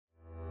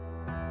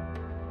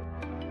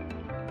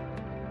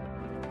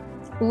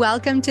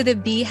Welcome to the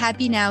Be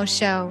Happy Now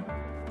show.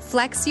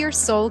 Flex your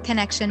soul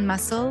connection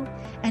muscle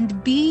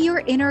and be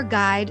your inner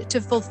guide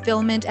to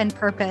fulfillment and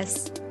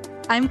purpose.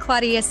 I'm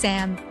Claudia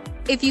Sam.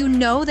 If you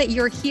know that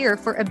you're here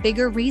for a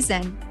bigger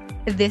reason,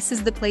 this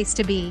is the place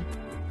to be.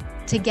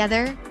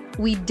 Together,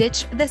 we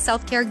ditch the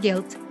self-care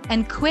guilt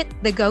and quit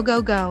the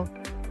go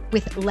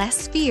with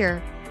less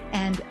fear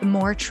and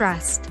more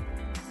trust.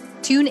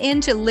 Tune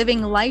in to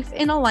living life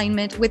in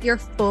alignment with your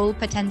full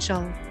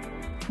potential.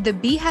 The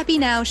Be Happy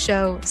Now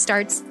show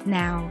starts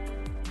now.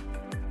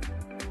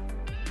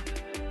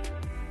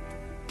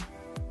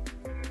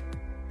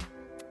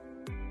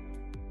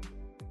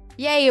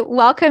 Yay,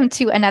 welcome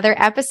to another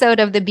episode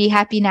of the Be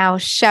Happy Now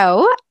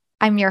show.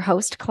 I'm your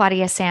host,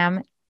 Claudia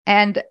Sam.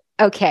 And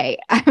okay,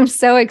 I'm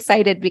so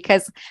excited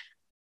because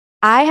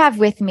I have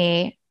with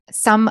me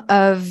some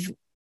of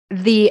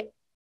the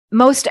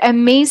most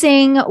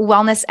amazing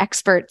wellness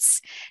experts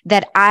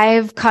that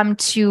I've come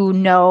to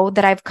know,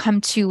 that I've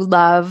come to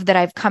love, that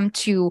I've come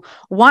to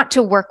want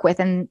to work with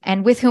and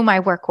with whom I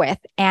work with.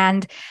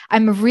 And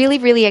I'm really,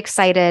 really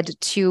excited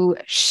to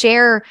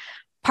share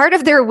part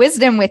of their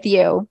wisdom with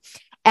you.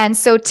 And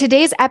so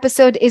today's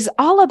episode is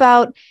all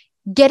about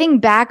getting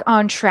back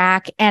on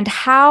track and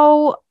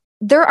how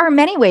there are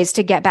many ways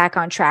to get back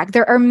on track.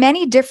 There are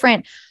many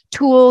different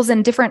tools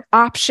and different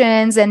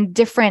options and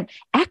different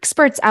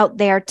experts out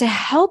there to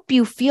help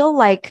you feel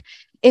like,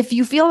 if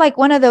you feel like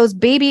one of those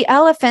baby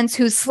elephants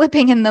who's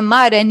slipping in the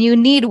mud and you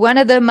need one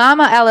of the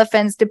mama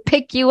elephants to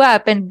pick you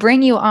up and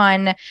bring you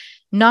on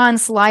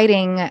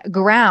non-sliding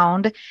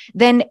ground,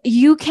 then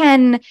you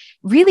can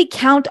really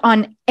count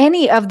on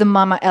any of the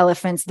mama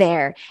elephants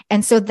there.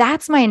 And so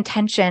that's my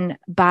intention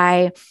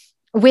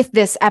with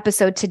this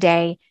episode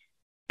today,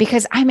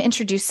 because I'm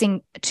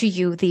introducing to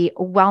you the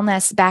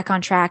Wellness Back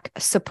on Track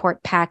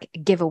Support Pack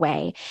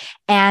giveaway.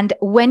 And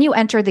when you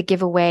enter the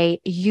giveaway,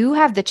 you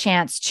have the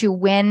chance to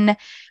win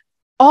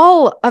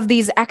all of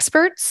these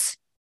experts.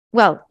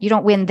 Well, you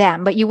don't win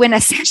them, but you win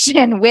a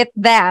session with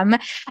them,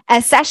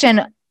 a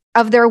session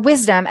of their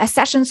wisdom, a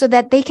session so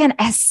that they can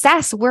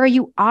assess where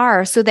you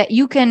are, so that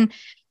you can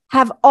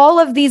have all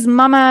of these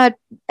mama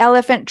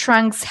elephant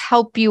trunks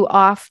help you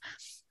off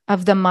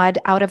of the mud,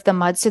 out of the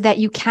mud, so that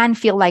you can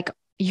feel like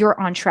you're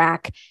on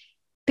track.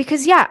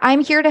 Because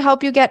I'm here to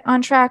help you get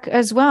on track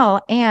as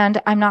well.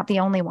 And I'm not the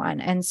only one.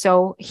 And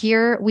so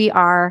here we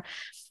are.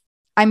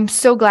 I'm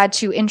so glad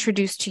to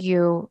introduce to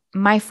you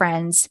my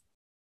friends.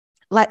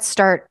 Let's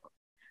start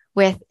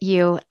with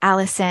you,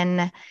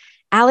 Allison.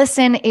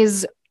 Allison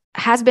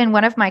has been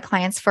one of my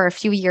clients for a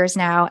few years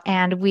now,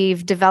 and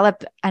we've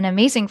developed an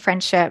amazing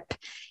friendship,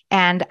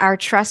 and our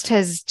trust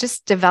has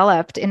just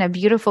developed in a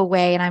beautiful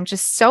way. And I'm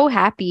just so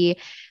happy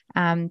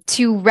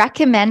to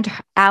recommend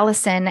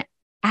Allison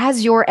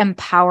as your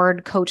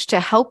empowered coach to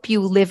help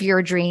you live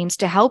your dreams,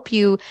 to help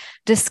you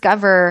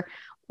discover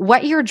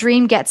what your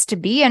dream gets to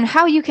be and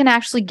how you can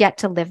actually get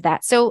to live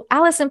that. So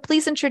Allison,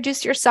 please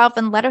introduce yourself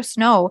and let us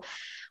know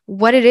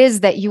what it is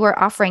that you are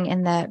offering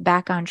in the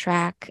Back on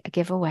Track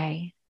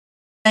giveaway.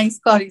 Thanks,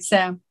 Claudia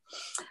Sam.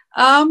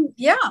 I'm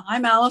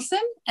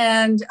Allison,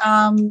 and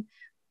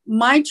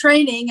my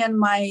training and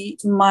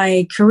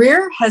my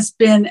career has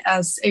been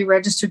as a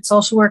registered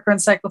social worker and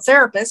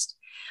psychotherapist,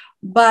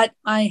 but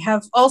I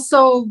have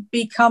also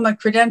become a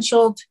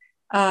credentialed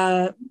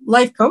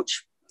life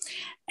coach.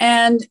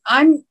 And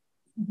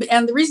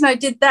the reason I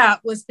did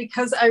that was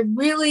because I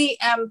really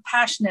am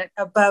passionate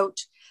about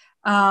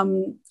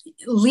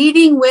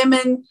leading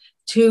women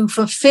to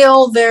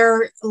fulfill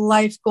their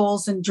life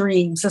goals and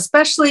dreams,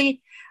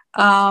 especially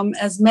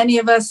as many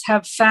of us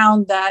have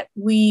found that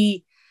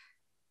we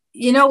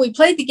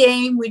played the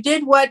game, we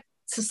did what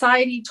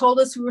society told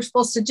us we were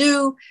supposed to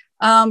do,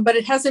 but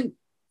it hasn't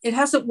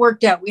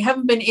worked out. We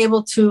haven't been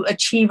able to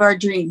achieve our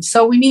dreams.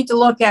 So we need to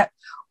look at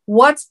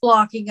what's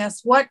blocking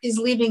us, what is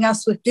leaving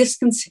us with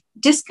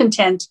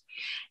discontent.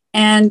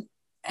 And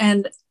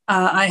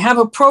I have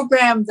a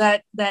program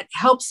that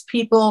helps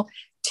people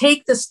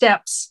take the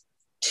steps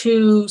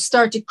to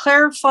start to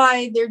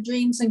clarify their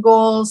dreams and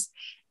goals,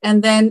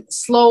 and then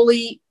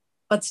slowly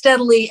but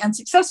steadily and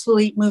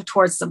successfully move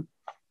towards them.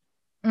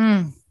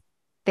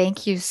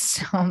 Thank you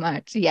so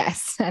much.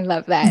 Yes, I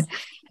love that.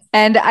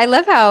 And I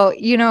love how,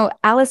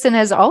 Allison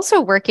is also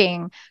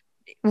working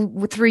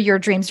through your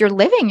dreams. You're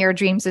living your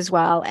dreams as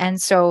well.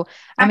 And so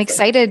I'm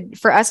excited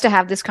for us to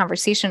have this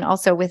conversation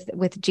also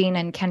with Jean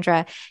and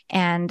Kendra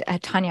and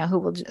Tanya, who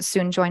will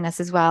soon join us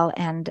as well.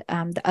 And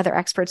the other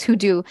experts who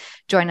do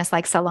join us,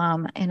 like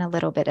Salam, in a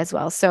little bit as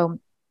well. So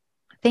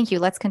thank you.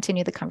 Let's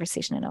continue the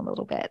conversation in a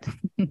little bit.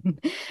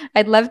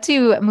 I'd love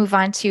to move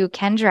on to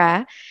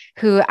Kendra,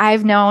 who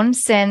I've known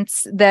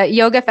since the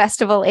yoga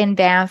festival in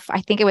Banff. I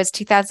think it was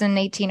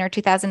 2018 or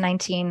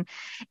 2019.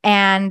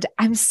 And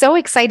I'm so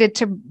excited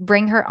to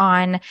bring her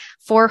on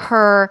for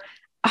her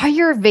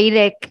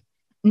Ayurvedic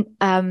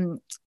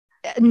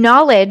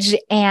knowledge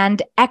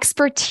and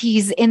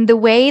expertise in the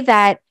way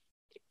that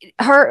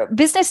her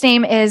business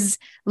name is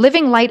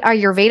Living Light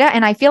Ayurveda.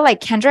 And I feel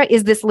like Kendra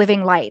is this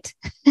living light.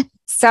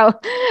 So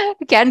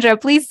Kendra,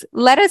 please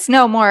let us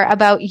know more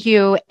about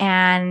you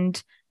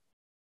and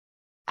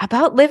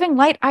about Living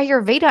Light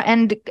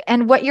Ayurveda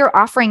and what you're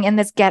offering in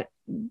this Get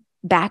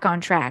Back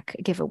on Track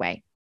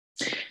giveaway.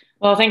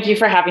 Well, thank you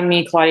for having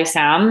me, Claudia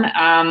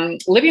Sam.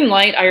 Living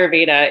Light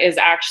Ayurveda is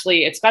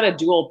actually, it's got a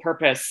dual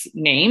purpose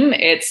name.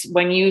 It's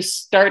when you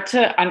start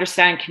to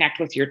understand, connect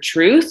with your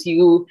truth,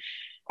 you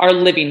are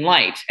living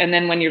light. And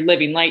then when you're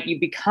living light, you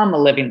become a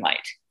living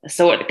light.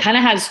 So it kind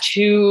of has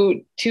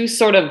two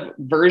sort of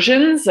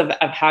versions of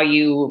how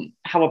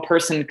a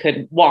person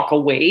could walk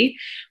away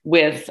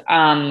with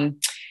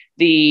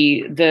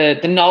the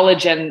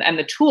knowledge and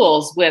the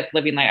tools with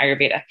Living Light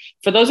Ayurveda.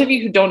 For those of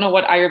you who don't know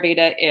what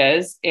Ayurveda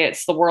is,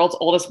 it's the world's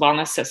oldest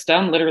wellness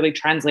system. Literally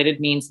translated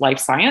means life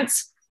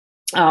science.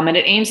 And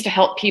it aims to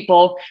help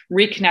people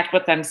reconnect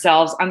with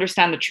themselves,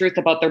 understand the truth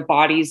about their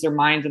bodies, their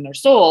minds, and their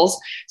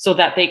souls, so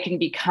that they can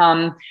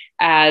become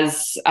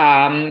as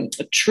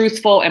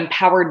truthful,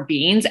 empowered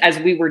beings as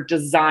we were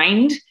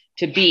designed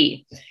to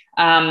be.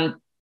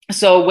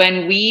 So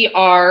when we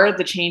are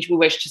the change we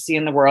wish to see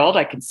in the world,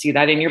 I can see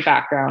that in your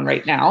background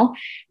right now.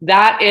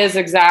 That is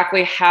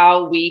exactly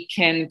how we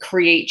can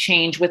create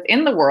change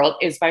within the world,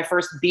 is by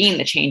first being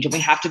the change. And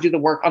we have to do the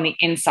work on the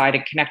inside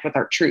and connect with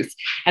our truth.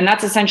 And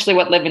that's essentially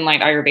what Living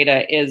Light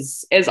Ayurveda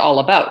is all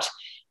about.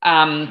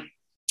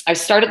 I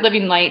started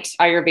Living Light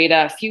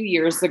Ayurveda a few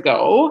years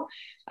ago.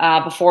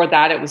 Before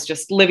that, it was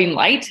just Living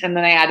Light. And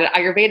then I added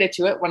Ayurveda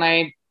to it when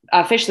I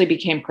officially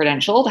became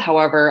credentialed.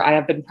 However, I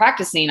have been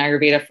practicing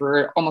Ayurveda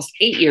for almost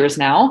 8 years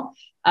now.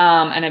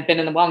 And I've been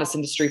in the wellness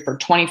industry for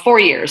 24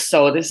 years.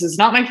 So this is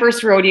not my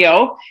first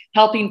rodeo,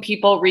 helping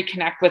people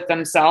reconnect with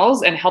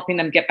themselves and helping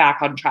them get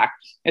back on track,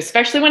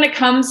 especially when it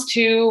comes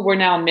to, we're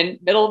now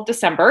middle of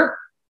December.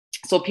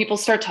 So people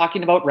start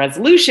talking about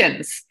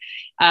resolutions.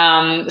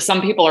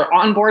 Some people are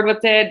on board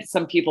with it.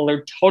 Some people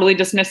are totally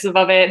dismissive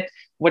of it.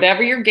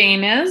 Whatever your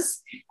game is,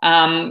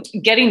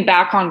 getting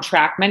back on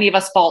track. Many of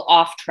us fall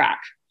off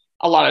track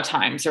a lot of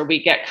times, or we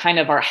get kind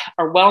of our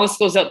wellness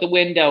goes out the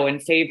window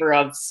in favor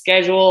of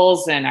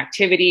schedules and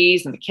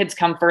activities, and the kids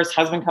come first,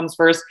 husband comes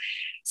first,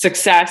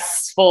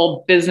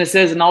 successful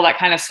businesses and all that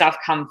kind of stuff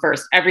come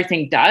first.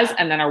 Everything does.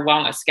 And then our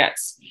wellness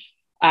gets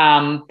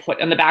put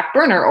on the back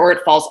burner, or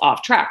it falls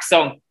off track.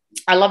 So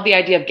I love the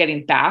idea of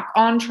getting back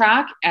on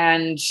track.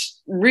 And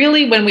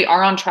really when we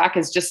are on track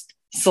is just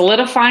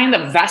solidifying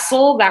the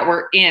vessel that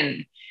we're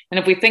in. And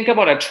if we think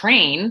about a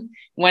train,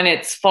 when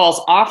it falls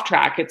off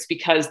track, it's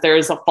because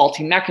there's a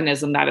faulty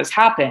mechanism that has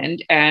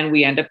happened and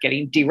we end up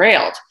getting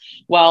derailed.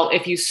 Well,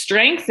 if you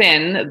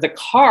strengthen the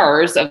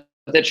cars of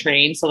the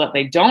train so that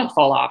they don't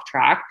fall off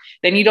track,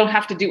 then you don't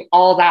have to do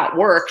all that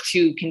work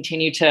to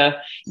continue to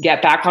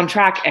get back on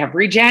track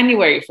every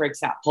January, for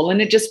example.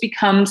 And it just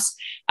becomes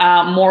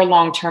more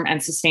long-term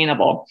and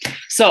sustainable.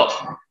 So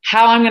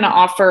how I'm going to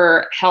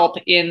offer help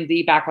in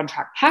the Back on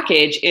Track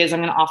package is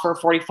I'm going to offer a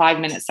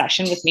 45-minute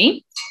session with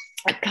me.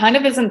 It kind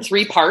of is in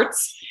 3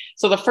 parts.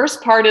 So the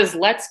first part is,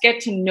 let's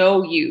get to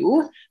know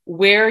you,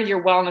 where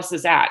your wellness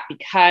is at,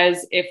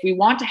 because if we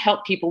want to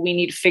help people, we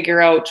need to figure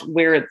out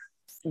where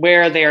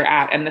they're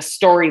at and the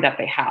story that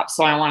they have.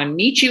 So I want to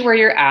meet you where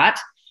you're at.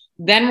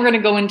 Then we're going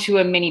to go into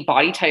a mini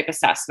body type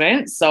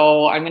assessment.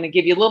 So I'm going to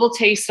give you a little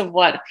taste of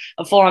what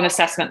a full-on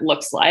assessment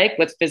looks like,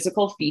 with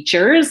physical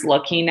features,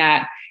 looking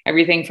at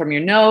everything from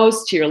your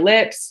nose to your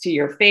lips to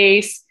your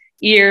face,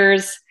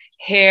 ears,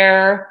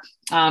 hair,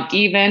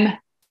 even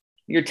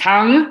your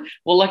tongue.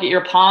 We'll look at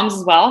your palms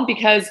as well,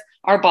 because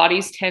our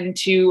bodies tend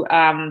to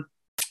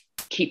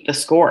keep the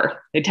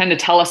score. They tend to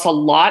tell us a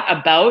lot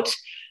about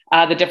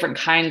the different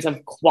kinds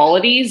of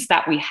qualities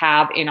that we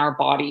have in our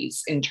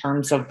bodies in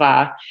terms of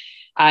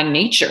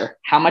nature.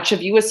 How much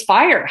of you is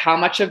fire? How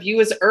much of you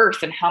is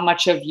earth? And how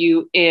much of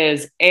you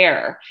is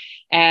air?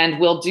 And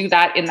we'll do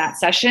that in that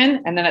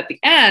session. And then at the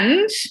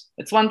end,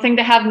 it's one thing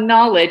to have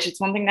knowledge. It's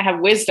one thing to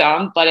have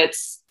wisdom, but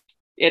it's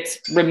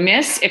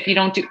remiss if you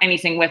don't do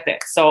anything with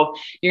it. So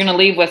you're going to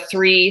leave with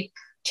 3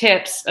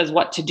 tips as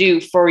what to do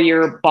for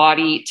your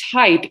body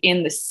type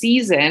in the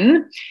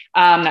season.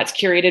 That's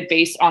curated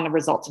based on the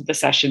results of the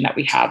session that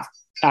we have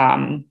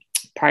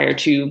prior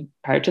to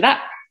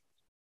that.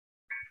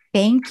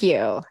 Thank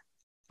you.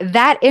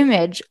 That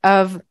image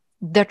of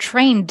the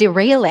train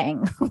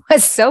derailing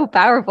was so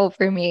powerful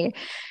for me.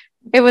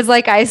 It was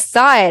like I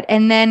saw it,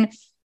 and then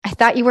I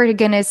thought you were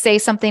going to say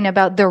something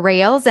about the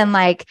rails and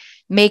like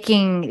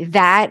making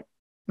that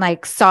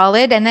like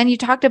solid. And then you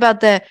talked about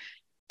the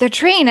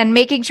train and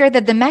making sure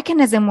that the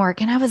mechanism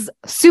work. And I was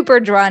super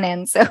drawn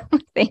in. So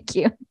thank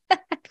you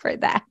for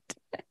that.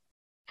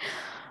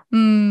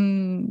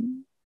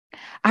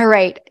 All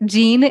right,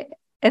 Jean,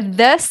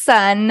 the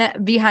sun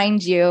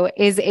behind you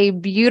is a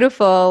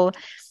beautiful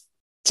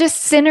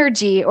just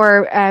synergy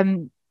or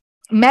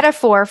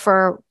metaphor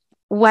for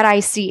what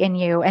I see in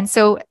you. And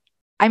so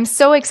I'm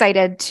so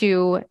excited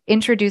to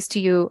introduce to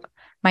you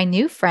my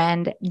new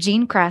friend,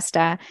 Jean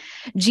Cresta.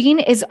 Jean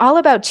is all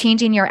about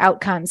changing your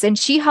outcomes, and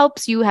she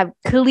helps you have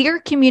clear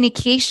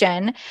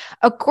communication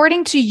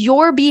according to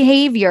your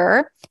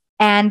behavior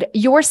and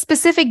your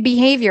specific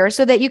behavior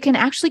so that you can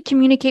actually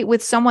communicate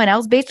with someone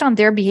else based on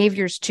their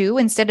behaviors too,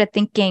 instead of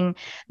thinking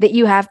that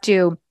you have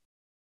to,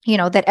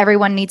 that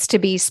everyone needs to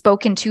be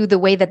spoken to the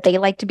way that they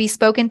like to be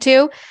spoken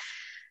to.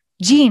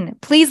 Jean,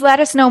 please let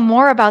us know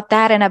more about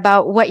that and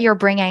about what you're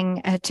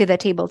bringing to the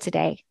table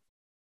today.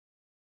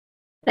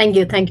 Thank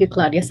you,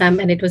 Claudia Sam.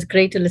 And it was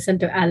great to listen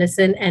to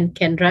Allison and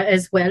Kendra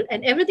as well.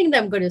 And everything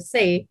that I'm going to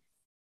say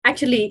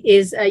actually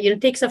is,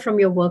 takes up from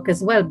your work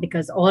as well,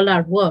 because all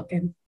our work,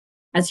 and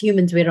as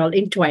humans, we're all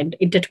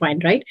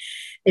intertwined, right?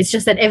 It's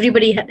just that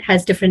everybody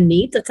has different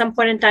needs at some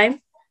point in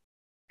time.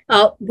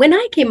 When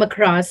I came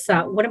across,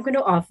 what I'm going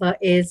to offer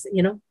is,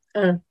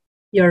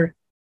 your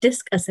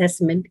DISC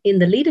assessment in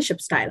the leadership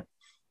style,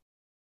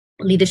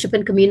 leadership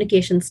and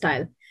communication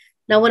style.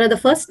 Now, one of the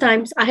first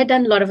times I had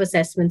done a lot of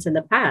assessments in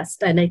the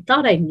past, and I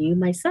thought I knew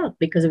myself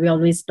because we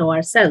always know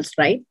ourselves,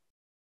 right?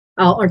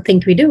 Or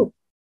think we do.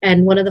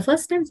 And one of the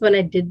first times when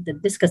I did the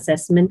DISC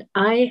assessment,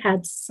 I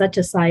had such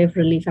a sigh of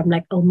relief. I'm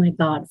like, oh my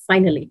God,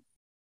 finally,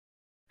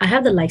 I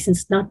have the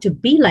license not to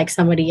be like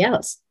somebody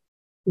else,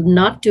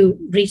 not to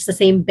reach the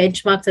same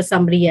benchmarks as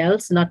somebody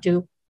else, not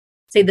to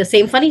say the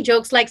same funny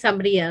jokes like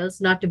somebody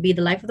else, not to be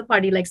the life of the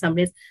party like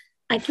somebody else.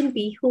 I can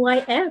be who I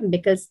am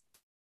because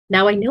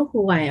now I know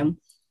who I am.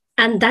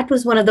 And that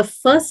was one of the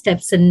first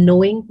steps in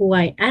knowing who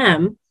I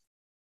am.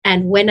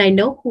 And when I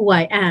know who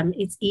I am,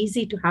 it's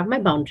easy to have my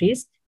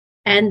boundaries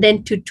and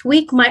then to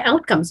tweak my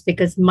outcomes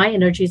because my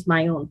energy is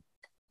my own.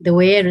 The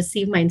way I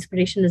receive my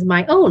inspiration is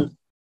my own.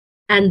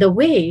 And the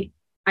way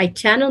I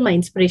channel my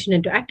inspiration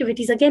into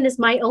activities, again, is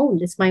my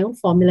own. It's my own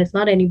formula. It's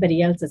not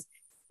anybody else's.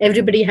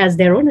 Everybody has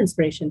their own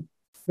inspiration,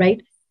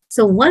 right?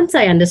 So once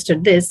I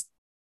understood this,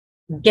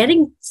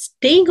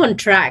 staying on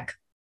track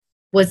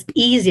was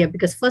easier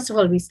because first of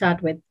all, we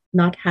start with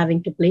not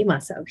having to blame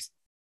ourselves,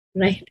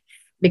 right?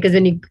 Because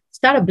when you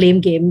start a blame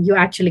game, you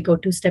actually go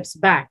 2 steps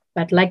back.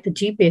 But like the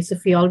GPS,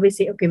 if we always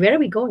say, okay, where are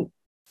we going?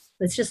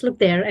 Let's just look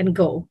there and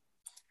go,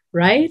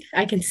 right?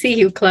 I can see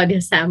you,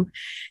 Claudia Sam.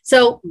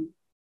 So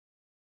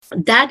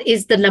that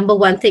is the number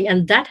one thing.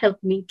 And that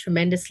helped me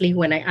tremendously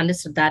when I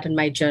understood that in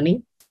my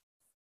journey.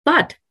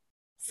 But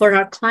for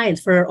our clients,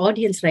 for our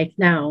audience right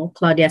now,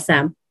 Claudia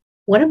Sam,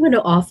 what I'm going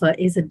to offer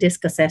is a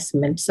DISC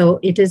assessment.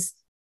 So it is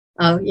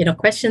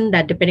question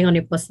that depending on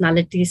your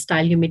personality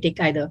style, you may take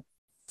either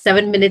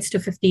 7 minutes to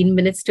 15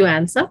 minutes to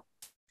answer.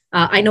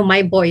 I know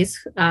my boys,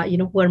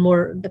 who are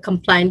more the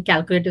compliant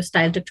calculative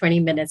style took 20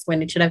 minutes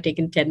when it should have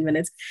taken 10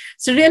 minutes.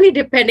 So really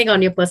depending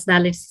on your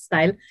personality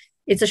style,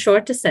 it's a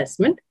short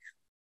assessment.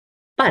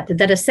 But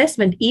that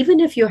assessment, even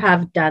if you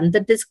have done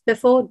the DISC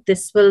before,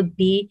 this will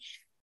be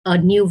a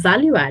new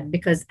value add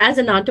because as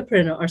an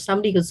entrepreneur or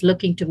somebody who's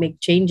looking to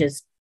make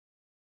changes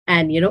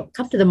and,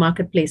 come to the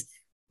marketplace,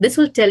 this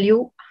will tell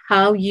you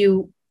how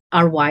you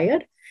are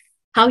wired,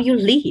 how you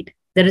lead.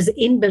 There is an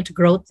inbuilt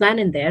growth plan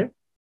in there.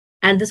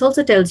 And this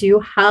also tells you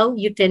how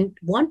you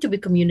want to be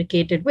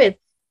communicated with,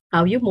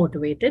 how you're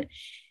motivated.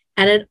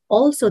 And it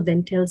also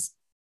then tells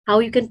how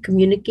you can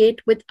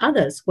communicate with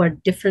others who are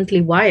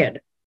differently wired,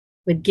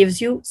 which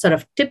gives you sort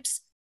of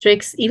tips,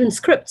 tricks, even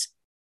scripts,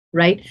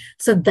 right?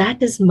 So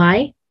that is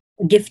my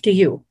gift to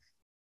you.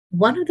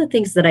 One of the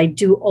things that I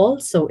do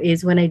also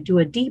is when I do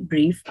a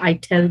debrief, I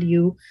tell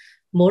you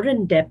more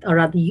in depth, or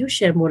rather you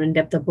share more in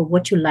depth about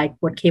what you like,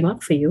 what came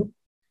up for you.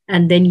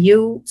 And then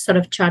you sort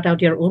of chart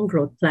out your own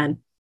growth plan.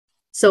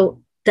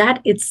 So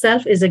that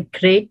itself is a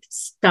great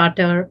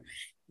starter,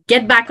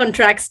 get back on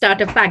track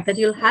starter pack that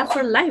you'll have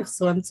for life.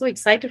 So I'm so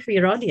excited for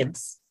your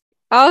audience.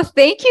 Oh,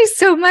 thank you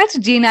so much,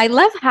 Jean. I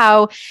love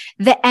how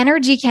the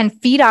energy can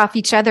feed off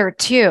each other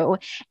too.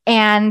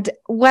 And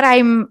what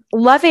I'm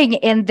loving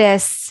in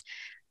this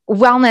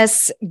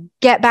wellness,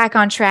 get back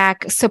on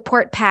track,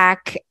 support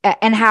pack,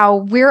 and how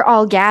we're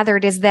all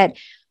gathered is that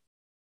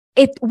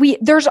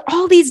there's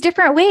all these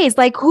different ways.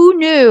 Like who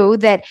knew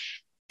that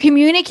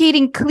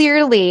communicating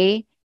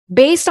clearly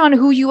based on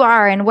who you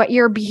are and what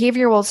your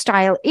behavioral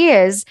style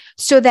is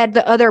so that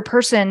the other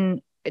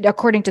person,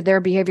 according to their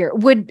behavior,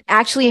 would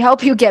actually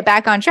help you get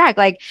back on track.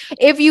 Like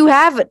if you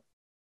have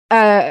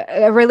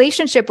a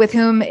relationship with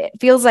whom it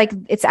feels like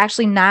it's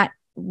actually not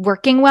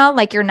working well,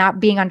 like you're not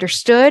being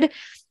understood,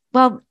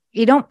 well,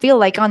 you don't feel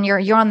like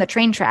you're on the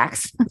train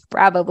tracks,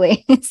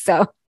 probably.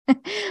 So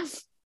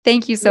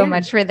thank you so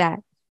much for that.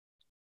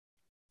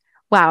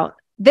 Wow.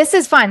 This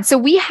is fun. So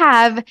we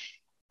have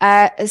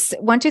 6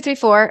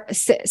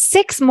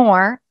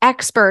 more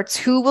experts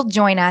who will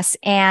join us.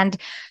 And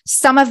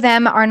some of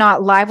them are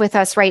not live with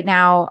us right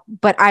now,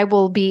 but I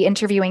will be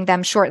interviewing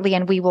them shortly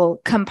and we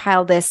will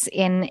compile this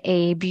in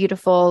a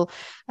beautiful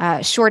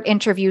short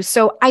interview.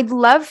 So I'd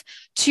love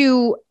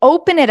to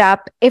open it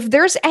up. If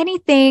there's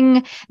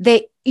anything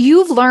that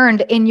you've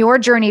learned in your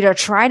journey to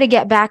try to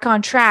get back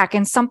on track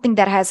and something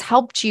that has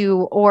helped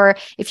you, or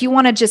if you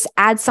want to just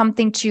add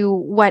something to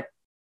what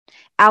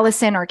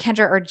Allison or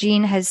Kendra or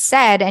Jean has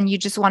said, and you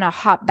just want to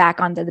hop back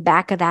onto the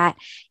back of that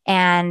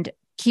and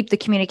keep the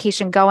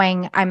communication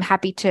going, I'm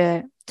happy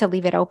to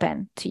leave it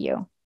open to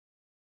you.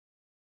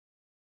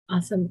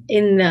 Awesome.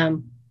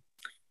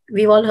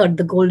 We've all heard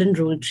the golden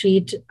rule: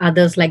 treat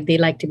others like they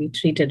like to be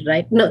treated,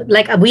 right? No,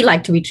 like we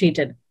like to be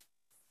treated.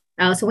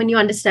 So when you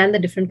understand the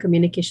different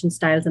communication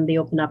styles and they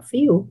open up for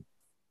you,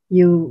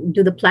 you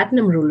do the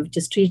platinum rule, which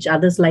is treat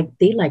others like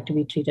they like to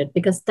be treated,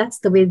 because that's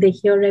the way they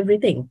hear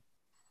everything.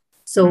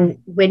 So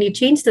when you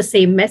change the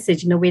same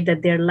message in a way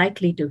that they're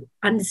likely to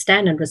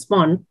understand and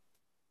respond,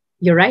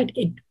 you're right,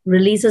 it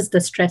releases the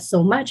stress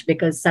so much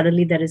because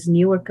suddenly there is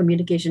newer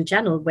communication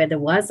channel where there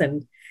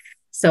wasn't.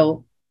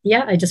 So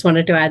yeah, I just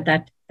wanted to add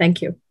that.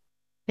 Thank you.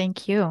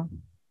 Thank you.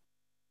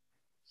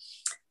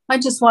 I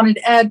just wanted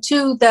to add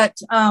too that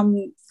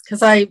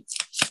because I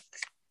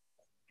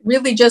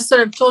really just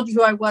sort of told you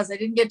who I was. I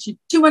didn't get you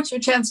too much of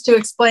a chance to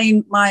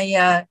explain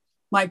my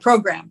my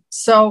program.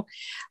 So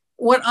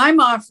what I'm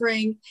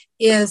offering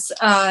is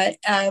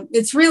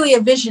it's really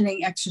a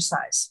visioning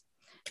exercise.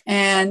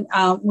 And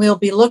we'll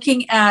be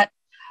looking at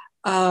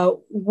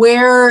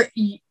where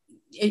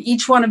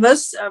each one of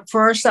us,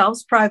 for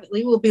ourselves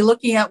privately, will be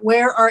looking at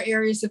where our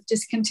areas of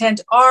discontent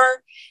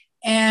are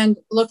and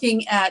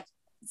looking at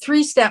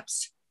 3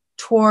 steps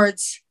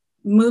towards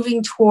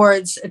moving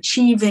towards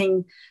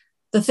achieving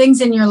the things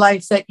in your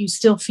life that you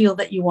still feel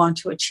that you want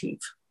to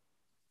achieve.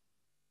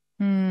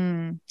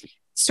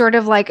 Sort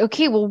of like,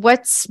 okay, well,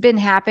 what's been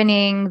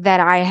happening that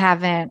I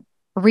haven't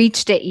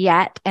reached it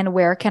yet, and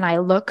where can I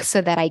look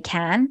so that I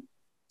can?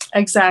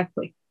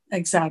 Exactly.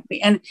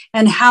 And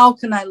how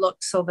can I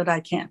look so that I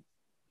can?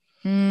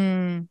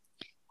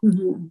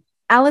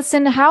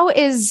 Allison, how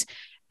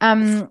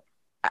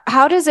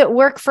does it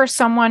work for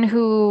someone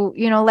who,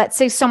 let's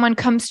say someone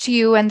comes to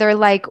you and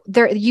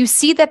you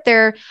see that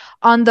they're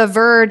on the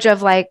verge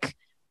of like,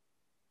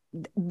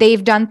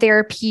 they've done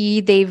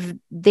therapy,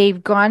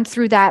 they've gone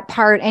through that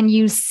part, and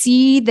you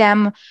see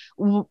them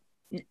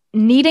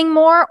needing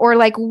more, or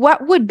like,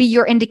 what would be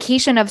your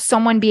indication of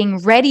someone being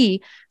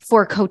ready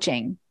for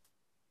coaching?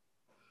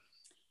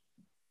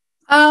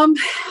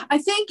 I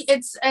think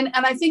it's, and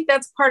I think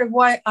that's part of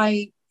why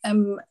I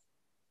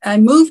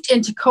moved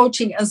into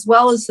coaching as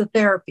well as the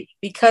therapy,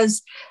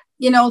 because,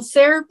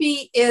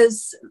 therapy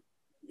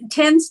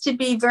tends to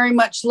be very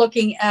much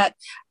looking at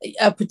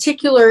a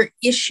particular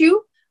issue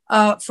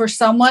for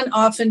someone,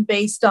 often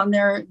based on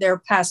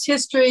their past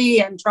history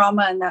and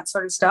trauma and that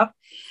sort of stuff.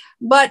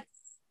 But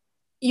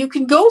you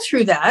can go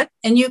through that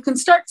and you can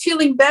start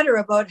feeling better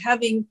about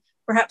having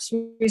perhaps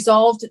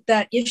resolved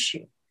that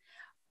issue.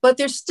 But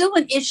there's still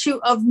an issue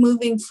of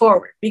moving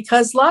forward,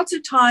 because lots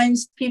of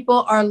times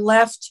people are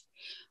left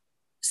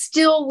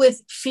still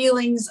with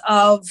feelings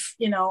of,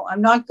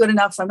 I'm not good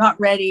enough, I'm not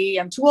ready,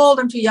 I'm too old,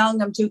 I'm too young,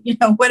 I'm too,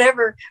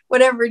 whatever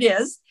it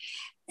is.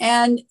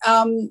 And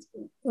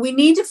we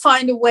need to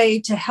find a way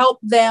to help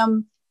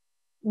them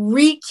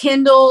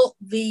rekindle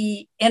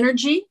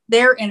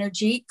their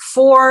energy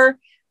for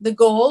the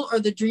goal or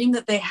the dream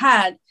that they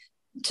had,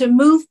 to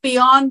move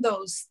beyond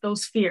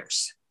those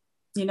fears,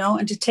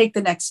 and to take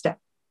the next step.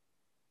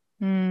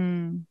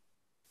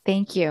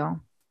 Thank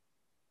you.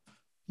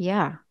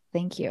 Yeah,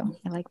 thank you.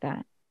 I like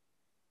that.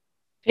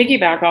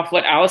 Piggyback off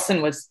what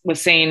Allison was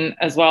saying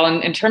as well.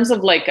 And in terms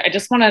of I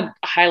just want to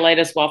highlight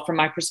as well, from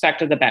my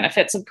perspective, the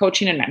benefits of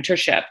coaching and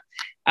mentorship.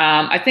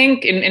 I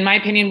think in my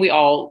opinion, we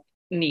all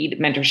need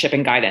mentorship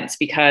and guidance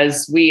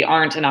because we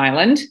aren't an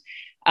island.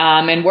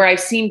 And where I've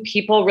seen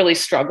people really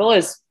struggle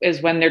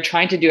is when they're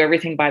trying to do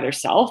everything by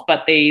themselves,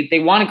 but they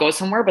want to go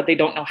somewhere, but they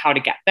don't know how to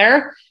get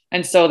there.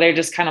 And so they're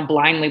just kind of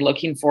blindly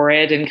looking for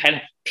it and kind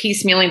of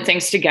piecemealing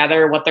things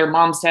together, what their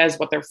mom says,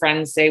 what their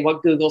friends say,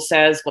 what Google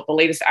says, what the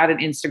latest ad on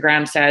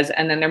Instagram says.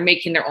 And then they're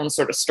making their own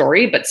sort of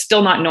story, but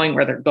still not knowing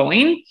where they're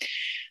going.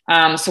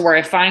 So where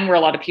I find where a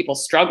lot of people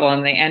struggle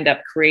and they end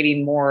up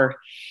creating more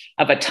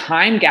of a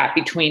time gap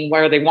between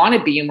where they want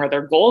to be and where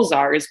their goals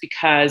are, is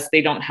because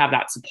they don't have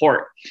that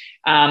support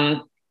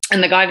and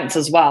the guidance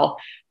as well.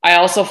 I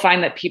also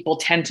find that people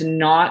tend to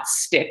not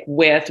stick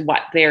with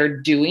what they're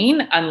doing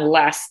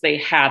unless they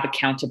have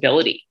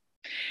accountability.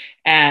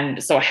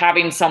 And so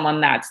having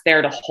someone that's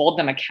there to hold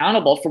them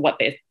accountable for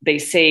what they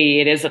say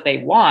it is that they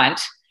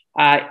want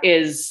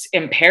is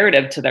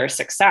imperative to their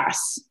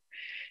success.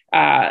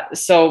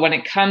 So when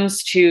it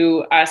comes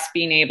to us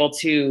being able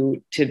to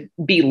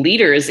be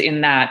leaders in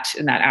that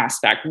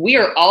aspect, we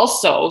are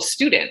also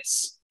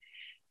students.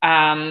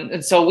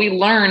 And so we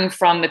learn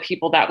from the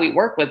people that we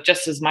work with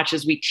just as much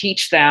as we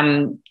teach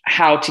them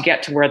how to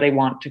get to where they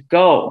want to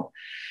go.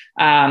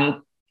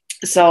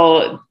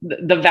 So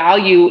the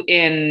value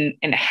in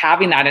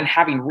having that and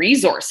having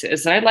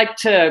resources, and I'd like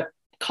to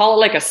call it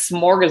like a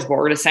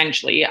smorgasbord,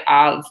 essentially,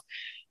 of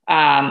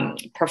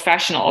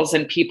professionals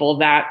and people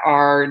that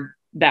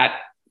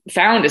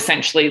found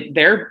essentially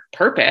their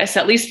purpose,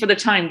 at least for the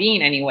time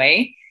being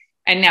anyway,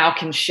 and now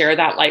can share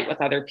that light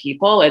with other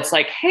people. It's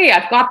like, hey,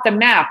 I've got the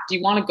map. Do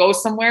you want to go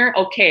somewhere?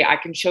 Okay, I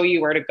can show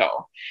you where to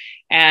go.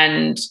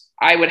 And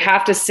I would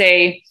have to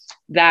say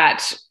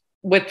that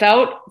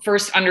without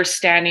first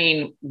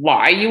understanding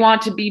why you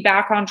want to be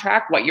back on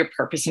track, what your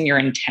purpose and your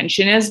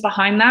intention is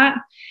behind that,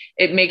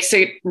 it makes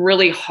it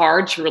really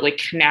hard to really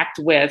connect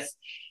with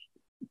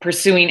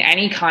pursuing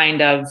any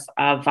kind of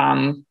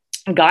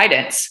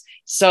guidance.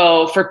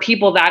 So for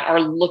people that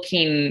are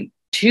looking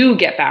to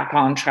get back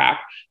on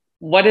track,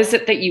 what is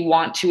it that you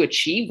want to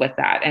achieve with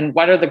that? And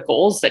what are the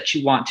goals that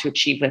you want to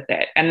achieve with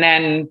it? And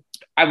then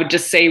I would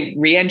just say,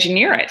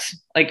 re-engineer it,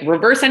 like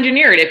reverse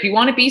engineer it. If you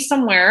want to be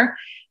somewhere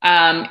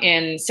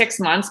in 6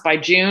 months, by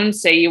June,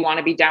 say you want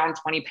to be down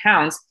 20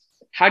 pounds,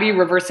 how do you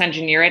reverse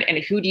engineer it? And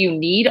who do you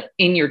need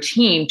in your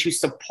team to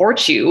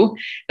support you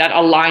that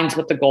aligns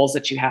with the goals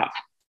that you have?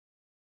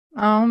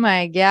 Oh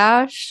my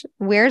gosh.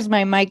 Where's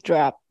my mic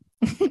drop?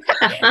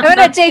 I'm going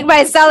to take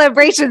my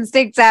celebration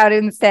sticks out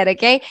instead.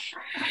 Okay.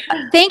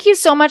 Thank you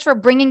so much for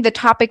bringing the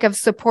topic of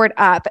support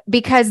up,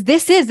 because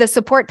this is the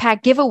support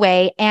pack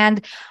giveaway.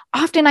 And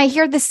often I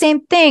hear the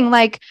same thing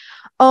like,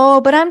 oh,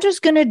 but I'm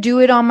just going to do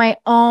it on my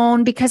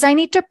own because I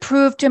need to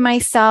prove to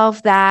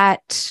myself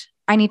that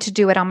I need to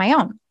do it on my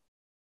own.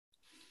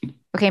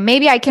 Okay,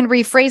 maybe I can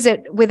rephrase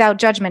it without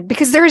judgment,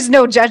 because there is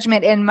no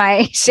judgment in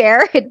my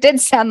share. It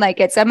did sound like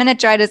it. So I'm going to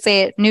try to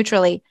say it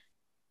neutrally.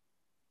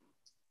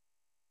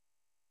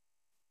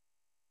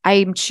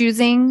 I'm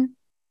choosing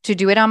to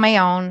do it on my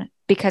own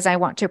because I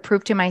want to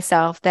prove to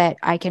myself that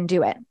I can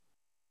do it.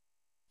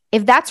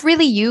 If that's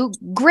really you,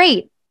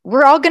 great.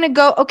 We're all going to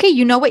go, okay,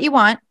 you know what you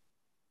want.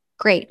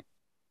 Great.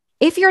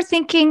 If you're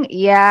thinking,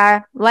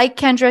 yeah, like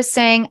Kendra's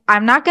saying,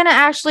 I'm not going to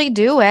actually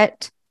do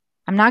it.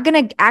 I'm not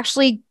going to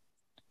actually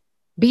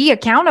be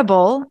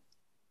accountable.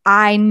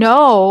 I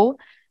know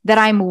that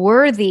I'm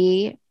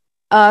worthy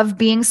of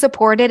being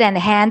supported and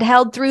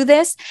handheld through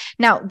this.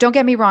 Now, don't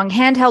get me wrong.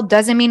 Handheld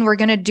doesn't mean we're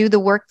going to do the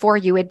work for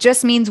you. It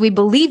just means we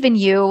believe in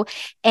you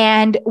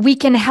and we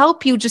can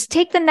help you. Just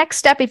take the next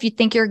step if you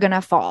think you're going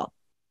to fall.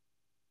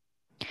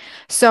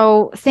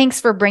 So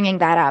thanks for bringing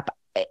that up.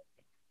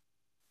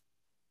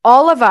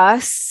 All of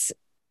us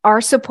are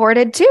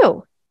supported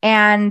too.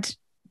 And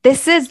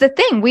this is the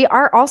thing. We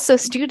are also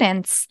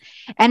students,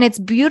 and it's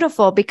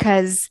beautiful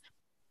because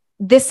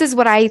this is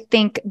what I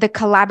think the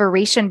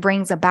collaboration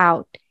brings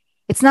about.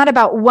 It's not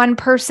about one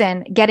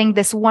person getting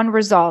this one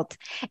result.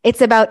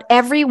 It's about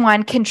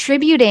everyone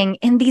contributing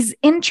in these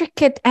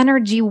intricate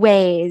energy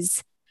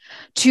ways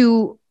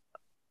to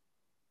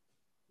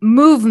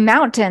move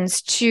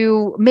mountains,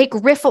 to make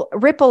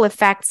ripple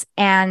effects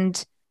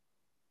and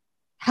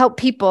help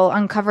people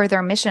uncover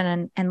their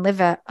mission and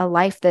live a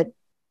life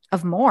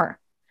of more.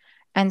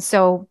 And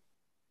so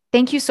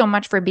thank you so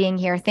much for being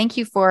here. Thank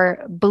you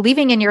for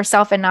believing in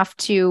yourself enough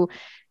to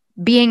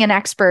being an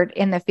expert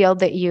in the field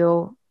that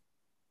you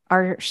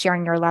are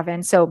sharing your love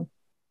in. So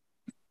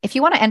if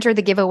you want to enter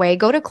the giveaway,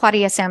 go to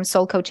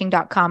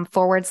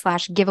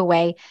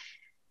claudiasamsoulcoaching.com/giveaway.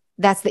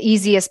 That's the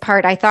easiest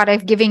part. I thought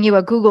of giving you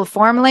a Google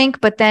form link,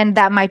 but then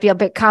that might be a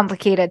bit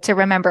complicated to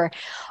remember.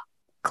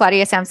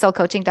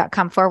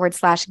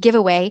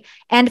 claudiasamsoulcoaching.com/giveaway.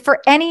 And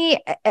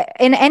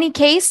in any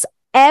case,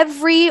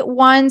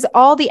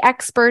 all the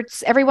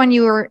experts, everyone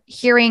you are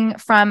hearing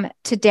from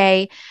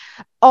today,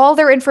 all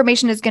their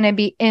information is going to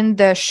be in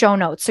the show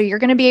notes. So you're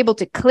going to be able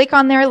to click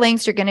on their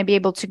links. You're going to be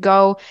able to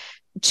go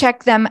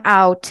check them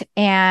out.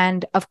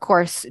 And of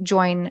course,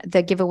 join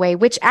the giveaway,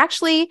 which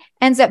actually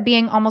ends up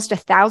being almost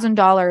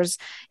 $1,000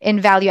 in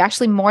value,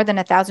 actually more than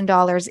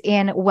 $1,000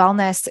 in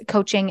wellness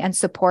coaching and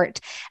support.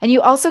 And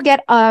you also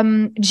get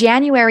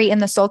January in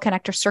the Soul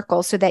Connector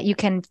Circle so that you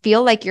can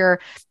feel like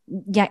you're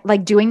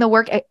like doing the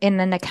work in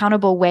an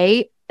accountable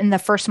way in the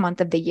first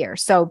month of the year.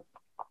 So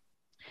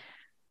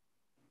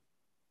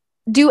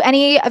do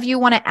any of you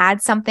want to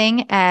add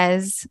something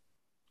as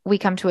we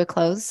come to a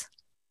close?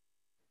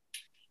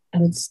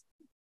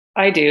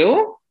 I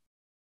do.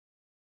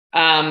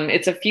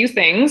 It's a few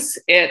things.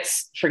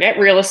 It's forget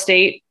real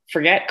estate,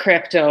 forget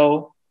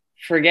crypto,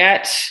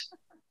 forget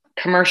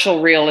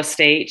commercial real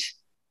estate.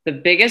 The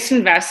biggest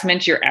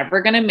investment you're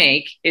ever going to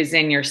make is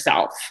in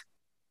yourself.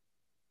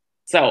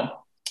 So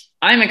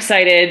I'm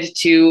excited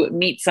to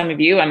meet some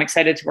of you. I'm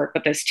excited to work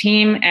with this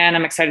team, and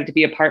I'm excited to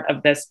be a part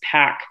of this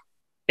pack.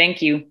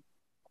 Thank you.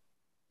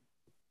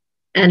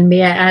 And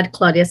may I add,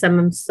 Claudia,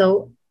 I'm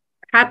so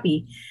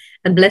happy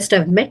and blessed to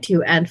have met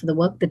you and for the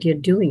work that you're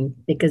doing,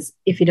 because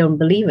if you don't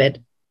believe it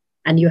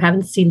and you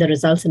haven't seen the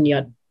results in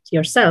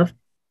yourself,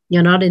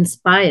 you're not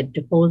inspired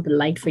to hold the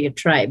light for your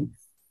tribe.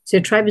 So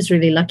your tribe is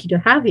really lucky to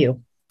have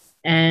you.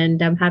 And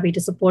I'm happy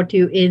to support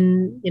you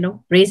in,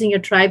 raising your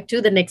tribe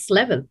to the next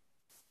level.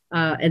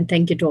 And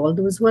thank you to all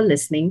those who are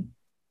listening.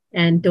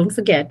 And don't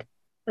forget,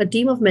 a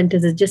team of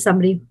mentors is just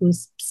somebody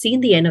who's seen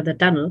the end of the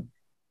tunnel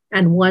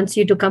and wants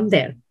you to come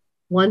there,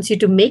 wants you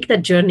to make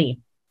that journey.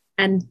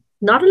 And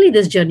not only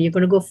this journey, you're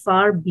going to go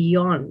far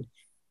beyond,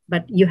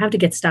 but you have to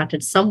get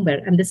started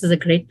somewhere. And this is a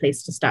great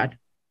place to start.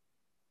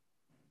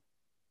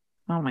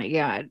 Oh my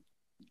God.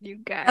 You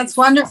guys. That's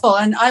wonderful.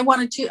 And I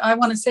want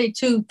to say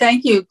too,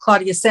 thank you,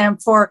 Claudia Sam,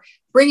 for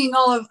bringing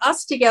all of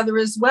us together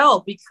as well,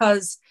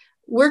 because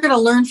we're going to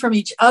learn from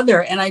each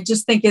other. And I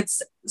just think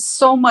it's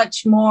so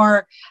much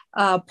more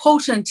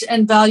potent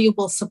and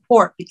valuable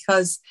support,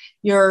 because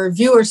your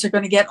viewers are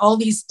going to get all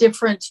these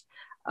different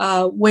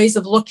ways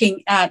of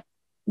looking at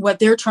what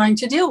they're trying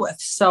to deal with.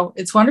 So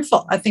it's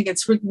wonderful. I think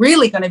it's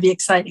really going to be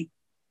exciting.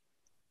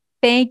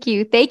 Thank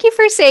you. Thank you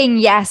for saying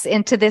yes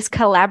into this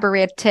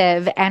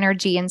collaborative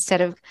energy instead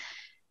of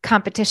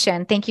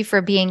competition. Thank you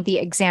for being the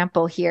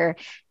example here.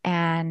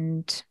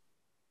 And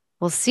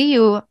we'll see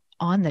you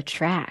on the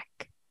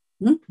track.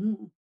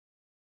 Mm-hmm.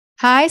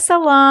 Hi,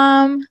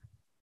 Salam.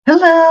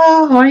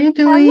 Hello, how are you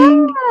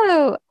doing?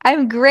 Hello.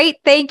 I'm great.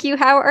 Thank you.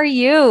 How are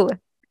you?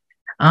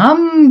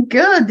 I'm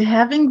good,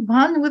 having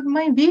fun with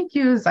my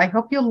videos. I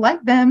hope you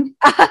like them.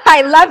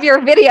 I love your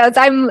videos.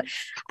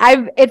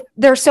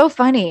 They're so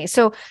funny.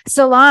 So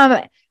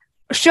Salam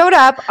showed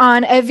up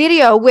on a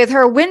video with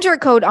her winter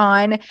coat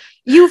on.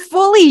 You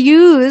fully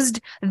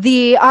used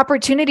the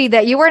opportunity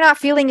that you were not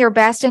feeling your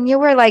best, and you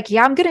were like,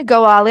 yeah, I'm going to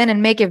go all in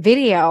and make a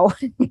video.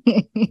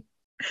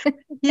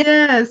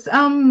 Yes,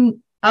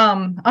 I'm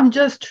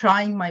just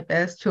trying my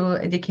best to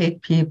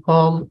educate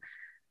people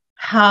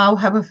how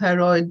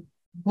hypothyroid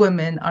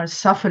women are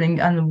suffering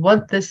and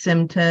what the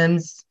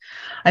symptoms.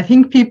 I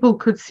think people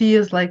could see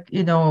as like,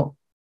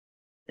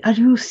 are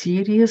you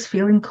serious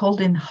feeling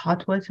cold in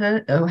hot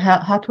weather?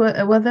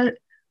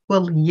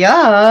 Well,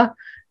 yeah,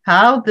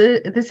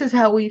 this is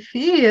how we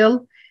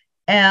feel,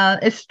 and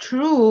it's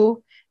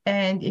true.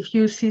 And if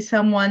you see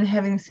someone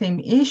having the same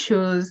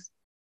issues,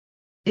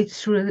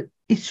 it's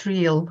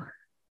real.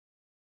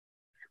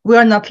 We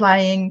are not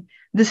lying.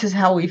 This is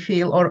how we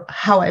feel, or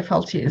how I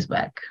felt years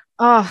back.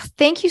 Oh,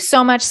 thank you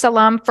so much,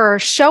 Salam, for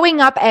showing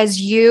up as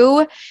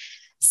you.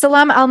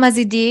 Salam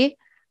Al-Mazidi,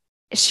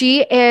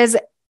 she is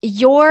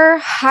your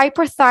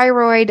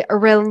hyperthyroid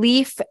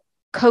relief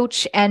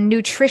coach and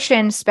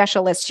nutrition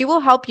specialist. She will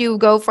help you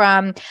go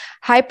from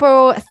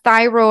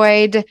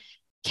hypothyroid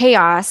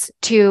chaos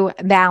to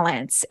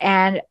balance.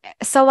 And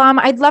Salam,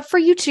 I'd love for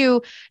you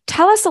to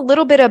tell us a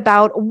little bit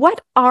about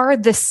what are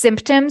the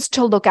symptoms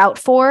to look out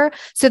for,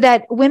 so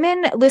that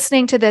women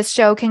listening to this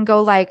show can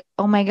go like,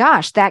 oh my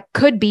gosh, that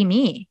could be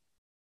me.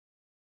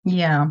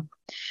 Yeah.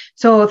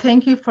 So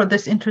thank you for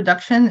this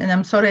introduction. And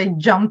I'm sorry I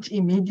jumped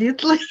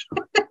immediately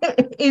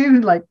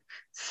in like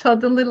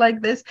suddenly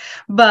like this.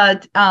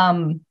 But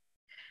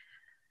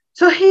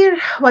so here,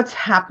 what's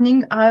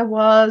happening, I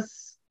was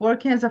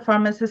working as a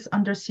pharmacist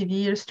under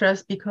severe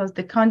stress, because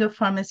the kind of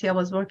pharmacy I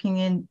was working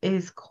in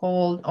is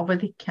called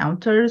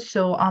over-the-counter.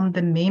 So I'm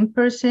the main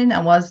person. I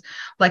was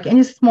like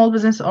any small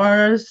business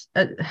owners,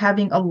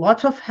 having a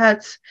lot of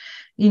hats,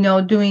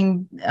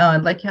 doing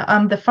I'm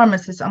the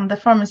pharmacist, I'm the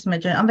pharmacy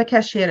manager, I'm the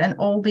cashier, and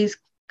all these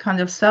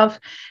kind of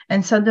stuff.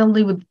 And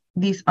suddenly with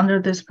these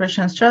under this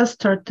pressure and stress,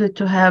 started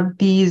to have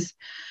these,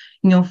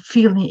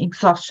 feeling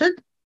exhausted,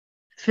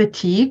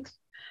 fatigue,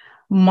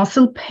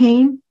 muscle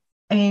pain,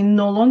 and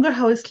no longer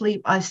how I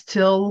sleep. I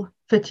still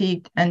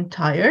fatigued and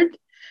tired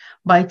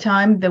by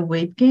time the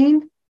weight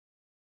gain.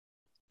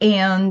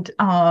 And,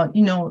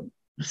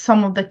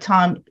 some of the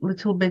time,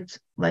 little bit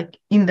like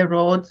in the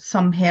road,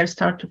 some hair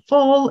start to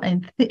fall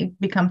and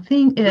become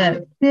thin.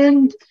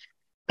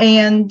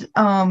 And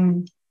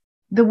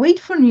the weight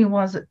for me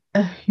was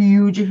a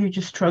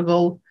huge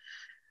struggle.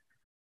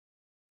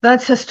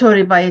 That's a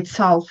story by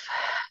itself.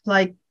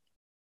 Like,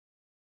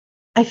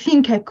 I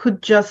think I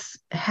could just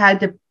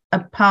had a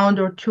pound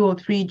or 2 or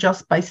 3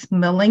 just by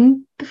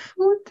smelling the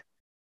food.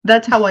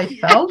 That's how I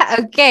felt.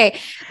 Okay.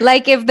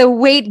 Like if the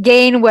weight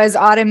gain was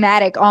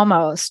automatic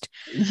almost.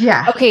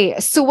 Yeah. Okay.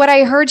 So what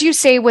I heard you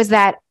say was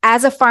that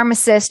as a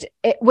pharmacist,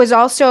 it was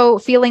also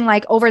feeling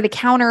like over the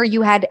counter,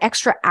 you had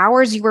extra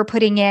hours you were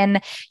putting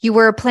in, you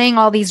were playing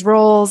all these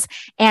roles,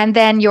 and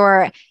then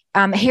your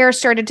hair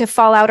started to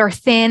fall out or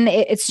thin.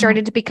 It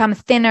started to become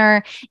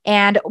thinner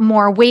and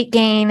more weight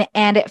gain.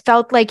 And it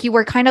felt like you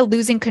were kind of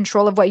losing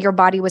control of what your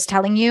body was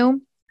telling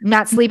you,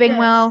 not sleeping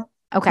well.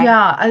 Okay.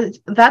 Yeah,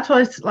 that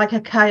was like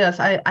a chaos.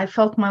 I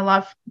felt my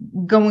life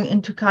going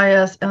into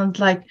chaos, and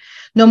like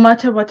no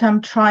matter what I'm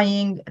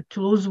trying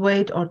to lose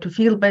weight or to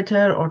feel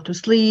better or to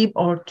sleep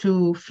or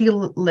to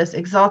feel less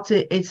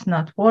exhausted, it's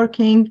not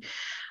working.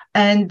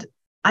 And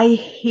I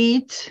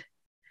hate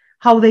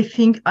how they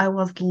think I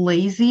was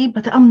lazy,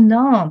 but I'm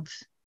not.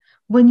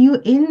 When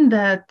you're in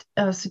that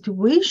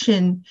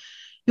situation,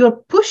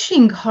 you're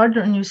pushing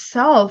harder on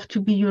yourself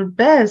to be your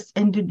best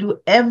and to do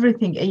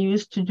everything I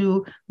used to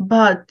do,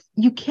 but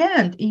you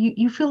can't.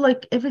 You feel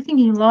like everything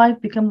in your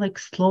life become like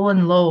slow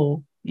and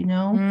low, you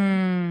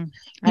don't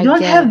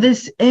have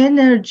this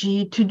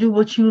energy to do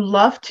what you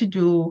love to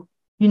do,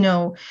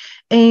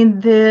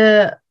 and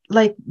the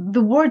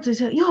words is,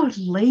 you're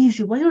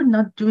lazy, why you're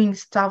not doing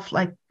stuff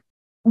like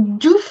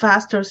do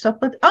faster stuff.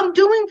 But I'm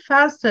doing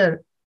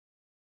faster,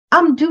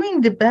 I'm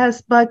doing the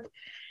best, but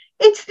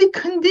it's the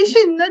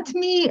condition, not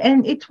me.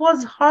 And it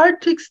was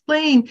hard to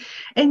explain.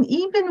 And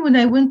even when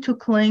I went to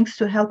clinics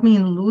to help me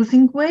in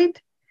losing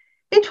weight,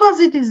 It was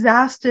a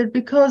disaster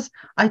because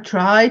I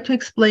tried to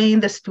explain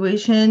the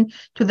situation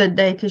to the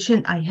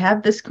dietitian. I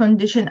have this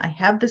condition. I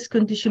have this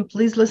condition.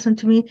 Please listen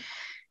to me.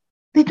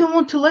 They don't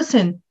want to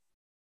listen.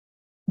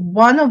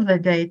 One of the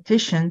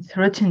dietitians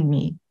threatened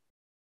me.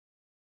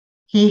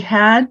 He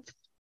had,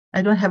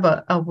 I don't have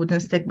a wooden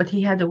stick, but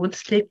he had a wood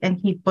stick, and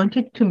he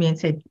pointed to me and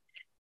said,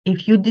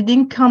 if you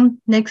didn't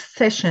come next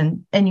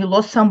session and you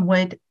lost some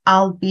weight,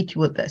 I'll beat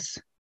you with this.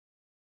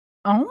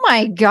 Oh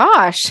my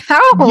gosh.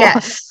 How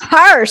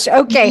harsh.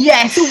 Okay.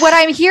 Yes. So what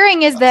I'm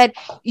hearing is that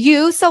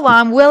you,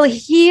 Salam, will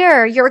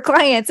hear your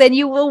clients and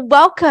you will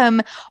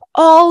welcome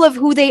all of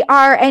who they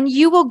are, and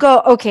you will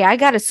go, okay, I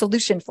got a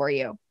solution for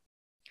you.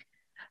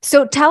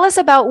 So tell us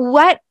about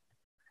what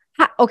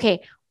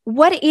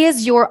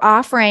is your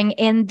offering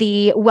in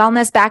the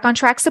Wellness Back on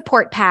Track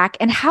support pack,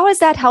 and how is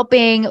that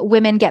helping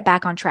women get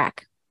back on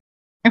track?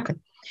 Okay.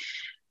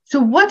 So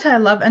what I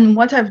love and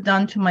what I've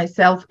done to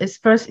myself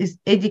is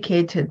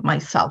educated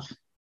myself.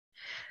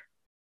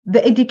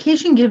 The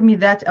education gave me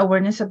that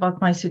awareness about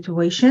my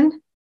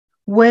situation.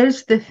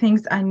 Where's the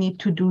things I need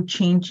to do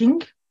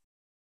changing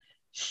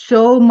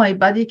so my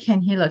body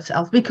can heal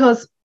itself?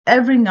 Because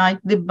every night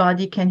the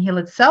body can heal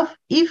itself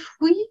if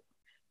we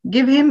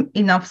give him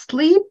enough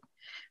sleep,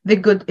 the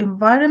good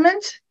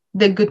environment,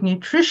 the good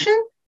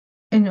nutrition,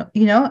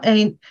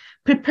 and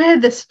prepare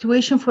the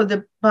situation for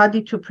the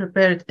body to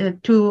prepare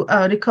to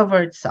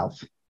recover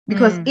itself,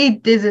 because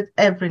it does it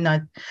every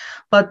night.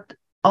 But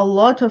a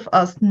lot of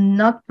us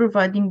not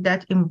providing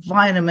that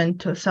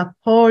environment to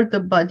support the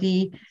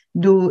body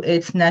do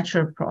its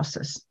natural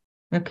process.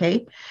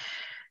 Okay.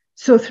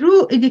 So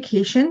through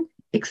education,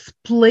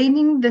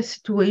 explaining the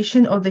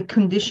situation or the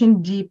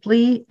condition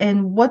deeply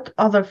and what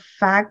other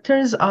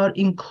factors are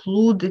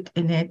included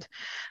in it,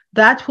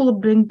 that will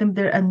bring them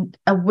their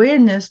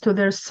awareness to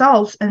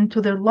themselves and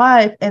to their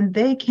life, and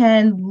they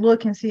can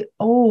look and see,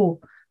 oh,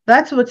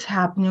 that's what's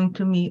happening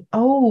to me.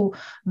 Oh,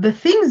 the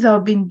things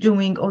I've been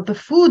doing, or the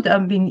food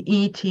I've been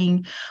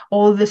eating,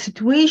 or the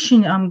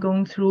situation I'm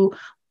going through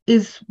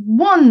is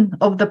one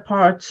of the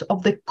parts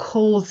of the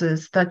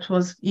causes that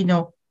was,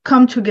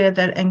 come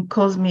together and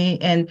cause me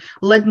and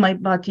led my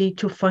body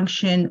to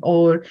function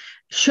or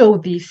show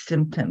these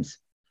symptoms.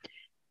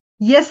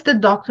 Yes, the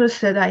doctor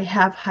said I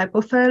have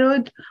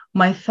hypothyroid.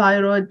 My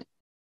thyroid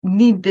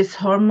need this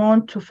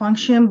hormone to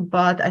function,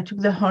 but I took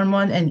the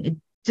hormone and it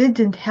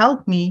didn't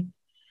help me.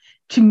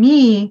 To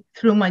me,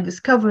 through my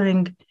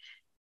discovering,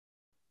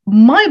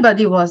 my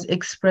body was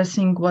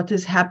expressing what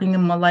is happening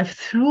in my life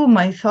through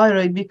my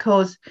thyroid,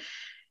 because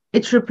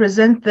it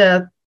represents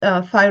the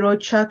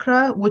thyroid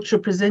chakra, which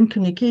represents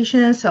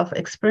communication,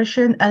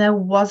 self-expression, and I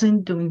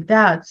wasn't doing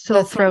that. So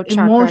the throat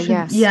chakra,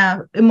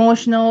 yes.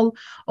 Emotional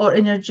or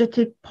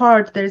energetic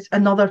part, there's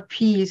another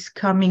piece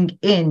coming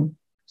in.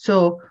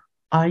 So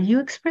are you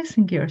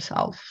expressing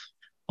yourself,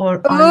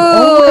 or are you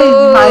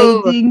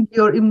always hiding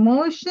your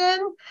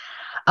emotion?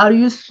 Are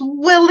you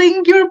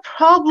swelling your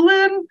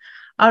problem?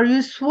 Are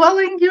you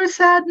swelling your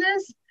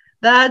sadness?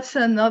 That's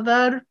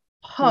another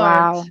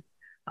part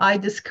I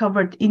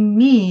discovered in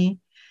me.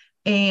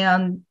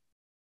 And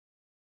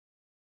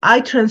I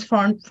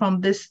transformed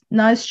from this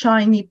nice,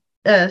 shiny,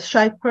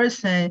 shy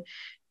person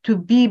to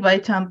be by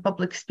time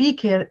public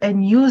speaker,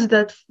 and use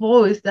that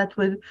voice that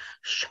was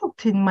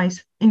shocked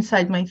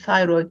inside my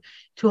thyroid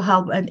to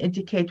help and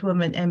educate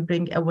women and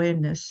bring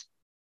awareness.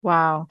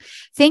 Wow.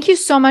 Thank you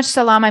so much,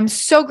 Salam. I'm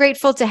so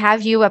grateful to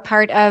have you a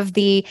part of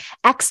the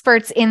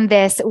experts in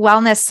this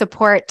wellness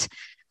support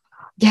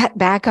Get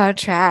Back on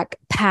Track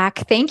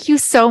pack. Thank you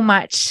so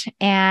much.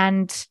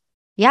 And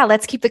yeah,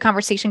 let's keep the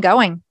conversation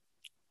going.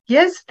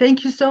 Yes,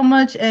 thank you so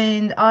much.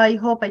 And I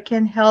hope I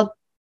can help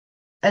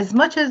as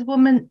much as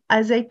women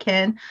as I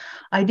can.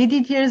 I did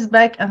it years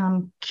back, and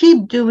I'm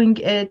keep doing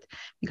it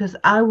because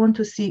I want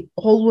to see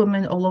all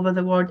women all over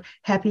the world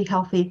happy,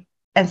 healthy,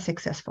 and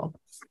successful.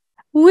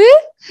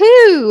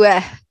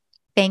 Woohoo!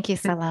 Thank you,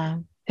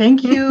 Salam.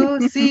 Thank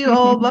you. See you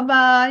all.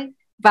 Bye-bye.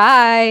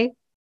 Bye.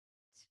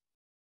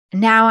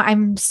 Now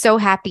I'm so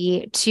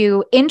happy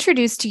to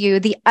introduce to you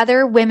the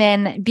other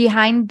women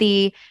behind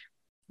the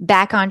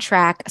Back on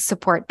Track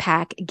support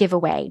pack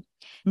giveaway.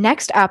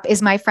 Next up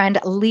is my friend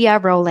Leah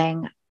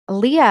Rolling.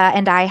 Leah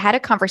and I had a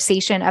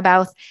conversation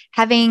about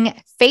having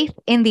faith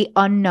in the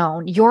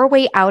unknown, your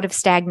way out of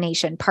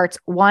stagnation, parts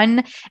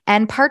 1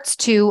 and parts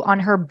 2 on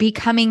her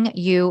Becoming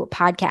You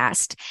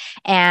podcast.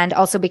 And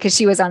also because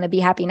she was on the Be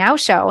Happy Now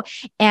show.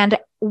 And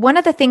one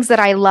of the things that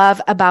I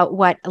love about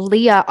what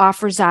Leah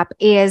offers up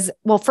is,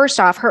 well,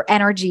 first off, her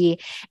energy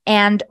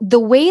and the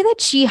way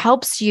that she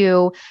helps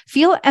you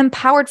feel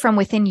empowered from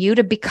within you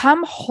to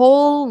become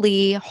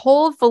wholly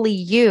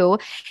you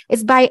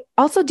is by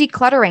also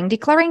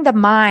decluttering the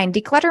mind,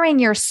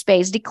 decluttering your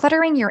space,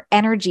 decluttering your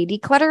energy,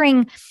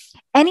 decluttering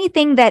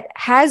anything that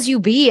has you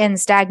be in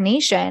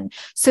stagnation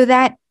so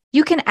that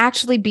you can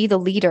actually be the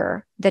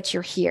leader that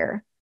you're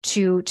here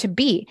to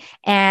be.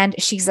 And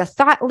she's a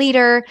thought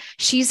leader.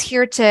 She's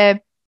here to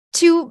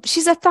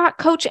she's a thought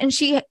coach, and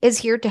she is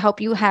here to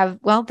help you have,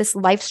 well, this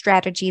life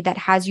strategy that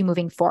has you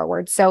moving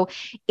forward. So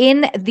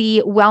in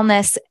the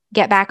Wellness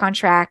Get Back on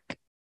Track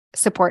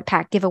support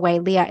pack giveaway,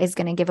 Leah is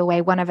going to give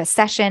away one of the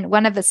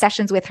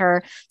sessions with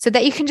her so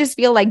that you can just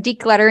feel like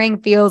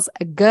decluttering feels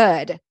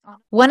good.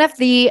 One of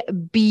the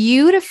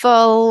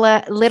beautiful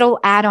little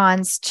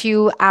add-ons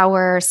to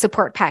our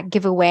support pack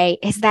giveaway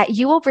is that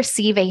you will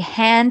receive a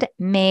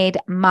handmade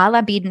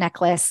mala bead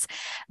necklace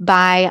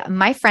by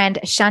my friend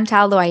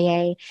Chantal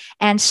Loyer.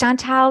 And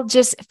Chantal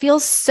just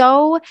feels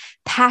so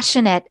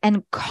passionate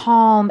and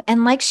calm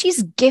and like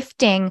she's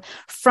gifting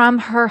from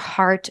her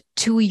heart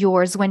to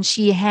yours when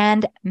she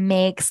hand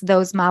makes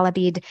those mala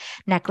bead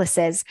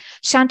necklaces.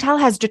 Chantal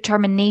has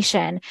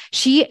determination.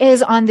 She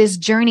is on this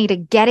journey to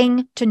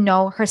getting to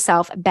know herself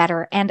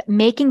better, and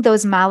making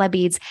those mala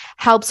beads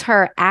helps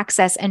her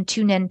access and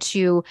tune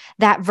into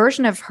that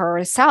version of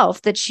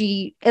herself that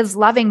she is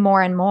loving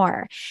more and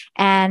more.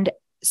 And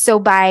so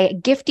by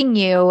gifting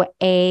you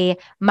a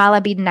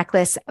mala bead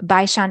necklace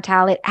by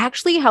Chantal, it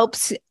actually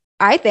helps,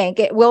 I think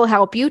it will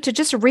help you to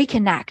just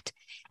reconnect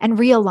and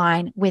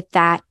realign with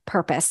that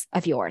purpose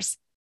of yours.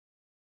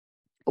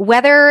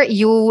 Whether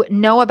you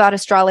know about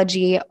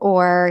astrology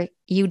or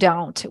you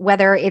don't,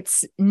 whether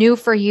it's new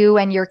for you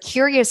and you're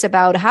curious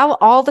about how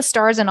all the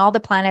stars and all the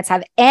planets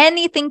have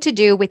anything to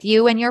do with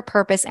you and your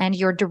purpose and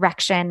your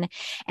direction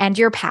and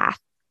your path,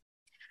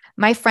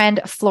 my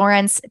friend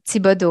Florence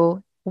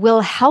Thibodeau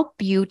will help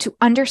you to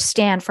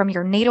understand from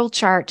your natal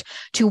chart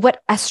to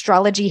what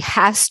astrology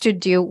has to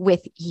do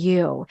with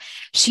you.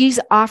 She's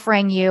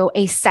offering you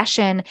a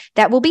session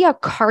that will be a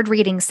card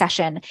reading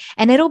session,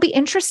 and it'll be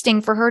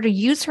interesting for her to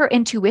use her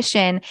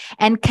intuition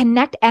and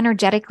connect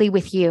energetically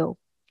with you.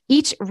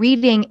 Each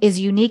reading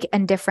is unique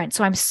and different.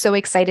 So I'm so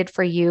excited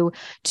for you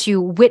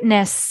to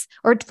witness,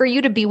 or for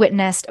you to be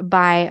witnessed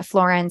by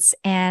Florence,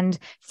 and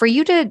for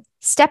you to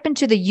step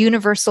into the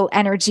universal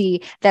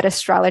energy that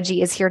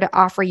astrology is here to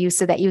offer you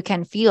so that you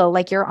can feel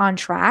like you're on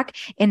track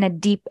in a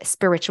deep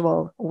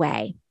spiritual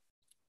way.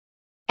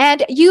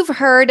 And you've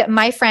heard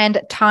my friend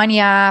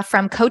Tanya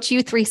from Coach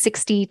U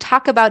 360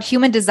 talk about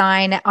human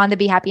design on the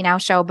Be Happy Now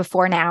show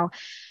before now.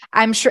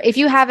 I'm sure if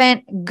you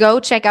haven't, go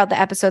check out the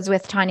episodes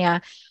with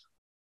Tanya.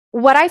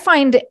 What I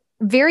find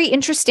very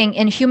interesting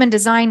in human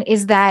design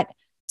is that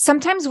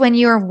sometimes when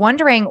you're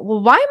wondering,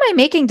 well, why am I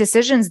making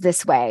decisions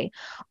this way?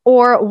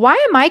 Or why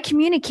am I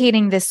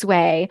communicating this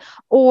way?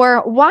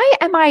 Or why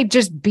am I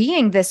just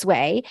being this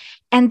way?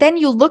 And then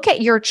you look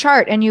at your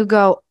chart and you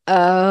go,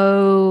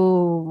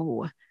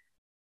 oh,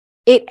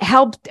 it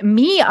helped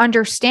me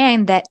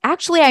understand that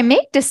actually I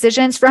make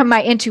decisions from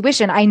my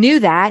intuition. I knew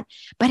that,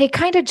 but it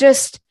kind of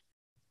just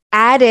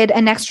added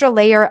an extra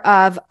layer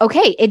of,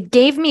 okay, it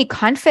gave me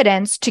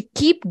confidence to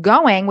keep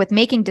going with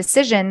making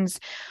decisions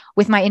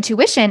with my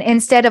intuition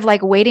instead of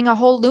like waiting a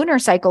whole lunar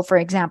cycle, for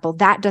example.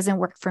 That doesn't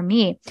work for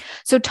me.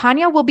 So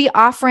Tanya will be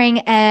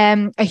offering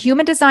a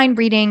human design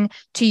reading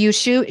to you.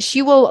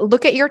 She will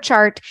look at your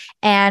chart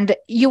and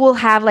you will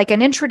have like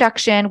an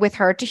introduction with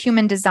her to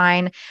human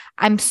design.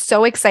 I'm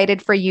so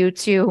excited for you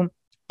to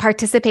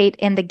participate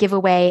in the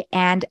giveaway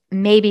and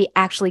maybe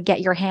actually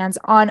get your hands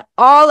on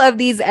all of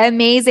these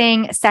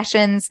amazing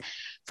sessions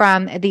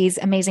from these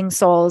amazing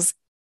souls.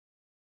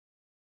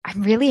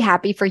 I'm really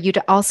happy for you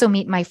to also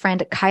meet my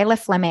friend Kyla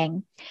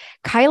Fleming.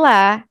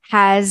 Kyla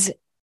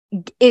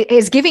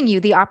is giving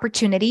you the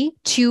opportunity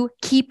to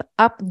keep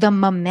up the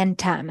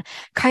momentum.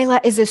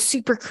 Kyla is a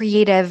super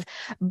creative,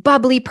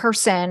 bubbly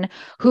person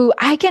who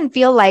I can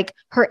feel like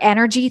her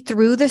energy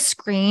through the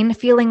screen,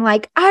 feeling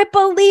like, I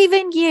believe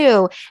in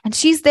you. And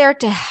she's there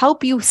to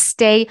help you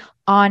stay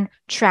on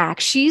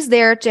track. She's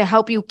there to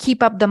help you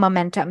keep up the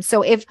momentum.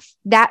 So if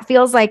that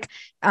feels like,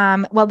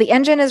 well, the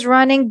engine is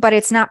running, but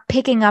it's not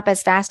picking up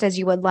as fast as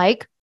you would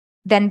like,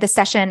 then the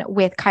session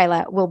with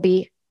Kyla will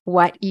be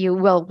what you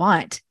will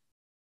want.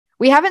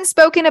 We haven't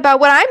spoken about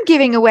what I'm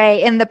giving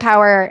away in the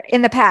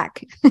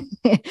pack.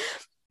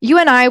 You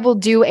and I will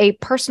do a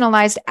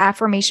personalized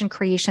affirmation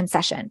creation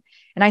session.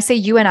 And I say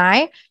you and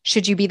I,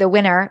 should you be the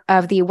winner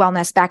of the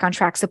Wellness Back on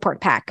Track support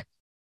pack.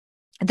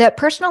 The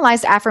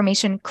personalized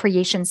affirmation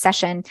creation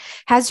session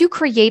has you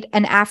create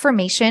an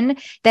affirmation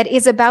that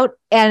is about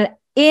an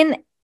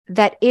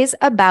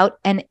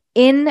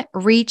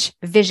in-reach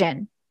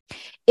vision.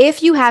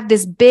 If you have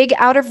this big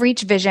out of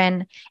reach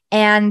vision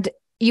and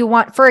you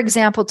want, for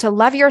example, to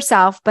love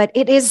yourself, but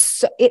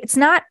it's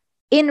not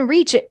in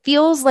reach. It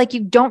feels like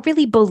you don't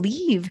really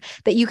believe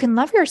that you can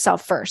love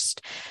yourself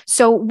first.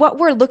 So what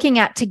we're looking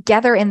at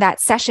together in that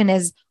session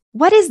is,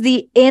 what is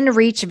the in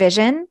reach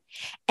vision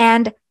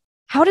and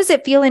how does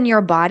it feel in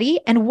your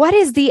body? And what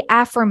is the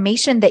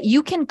affirmation that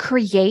you can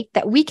create,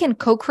 that we can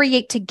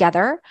co-create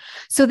together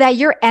so that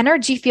your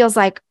energy feels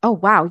like, oh,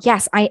 wow,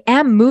 yes, I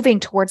am moving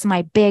towards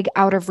my big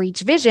out of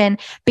reach vision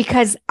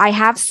because I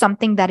have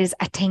something that is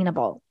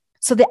attainable.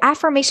 So the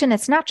affirmation,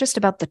 it's not just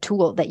about the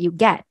tool that you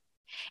get.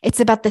 It's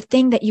about the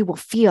thing that you will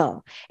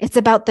feel. It's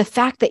about the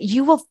fact that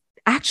you will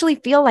actually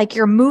feel like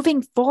you're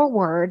moving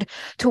forward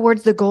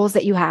towards the goals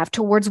that you have,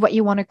 towards what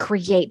you want to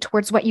create,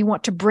 towards what you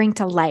want to bring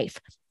to life.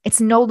 It's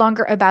no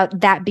longer about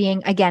that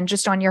being, again,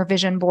 just on your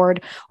vision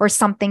board or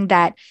something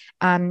that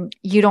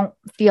you don't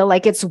feel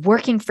like it's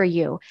working for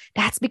you.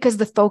 That's because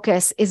the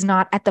focus is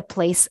not at the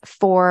place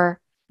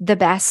for the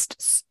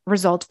best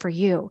result for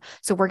you.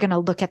 So we're going to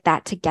look at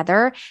that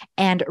together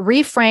and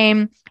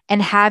reframe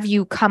and have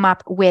you come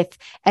up with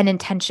an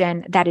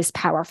intention that is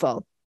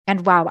powerful.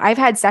 And wow, I've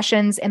had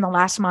sessions in the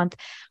last month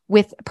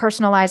with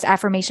personalized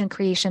affirmation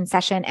creation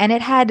session, and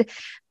it had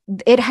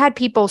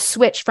people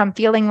switch from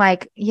feeling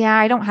like, yeah,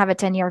 I don't have a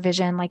 10-year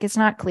vision. Like, it's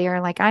not clear.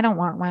 Like, I don't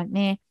want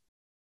one,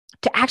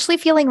 to actually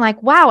feeling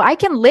like, wow, I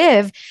can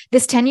live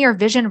this 10-year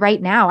vision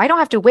right now. I don't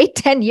have to wait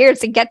 10 years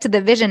to get to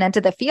the vision and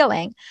to the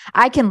feeling.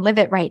 I can live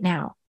it right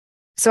now.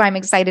 So I'm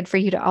excited for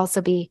you to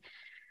also be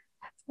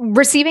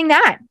receiving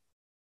that.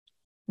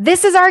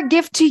 This is our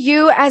gift to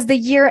you as the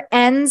year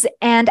ends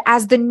and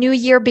as the new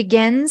year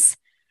begins.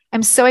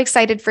 I'm so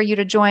excited for you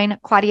to join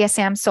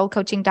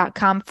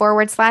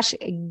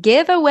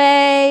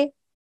claudiasamsoulcoaching.com/giveaway.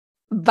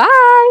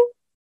 Bye.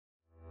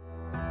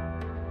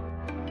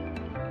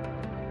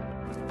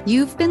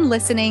 You've been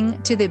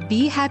listening to the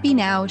Be Happy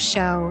Now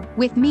show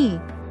with me,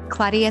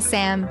 Claudia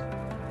Sam.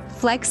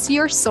 Flex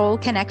your soul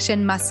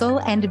connection muscle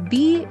and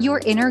be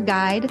your inner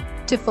guide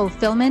to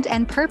fulfillment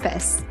and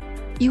purpose.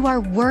 You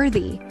are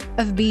worthy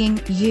of being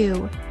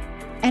you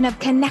and of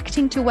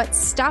connecting to what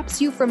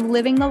stops you from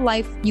living the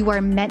life you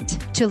are meant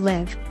to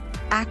live.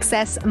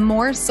 Access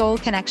more soul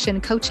connection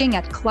coaching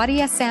at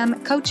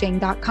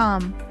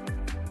claudiasamcoaching.com.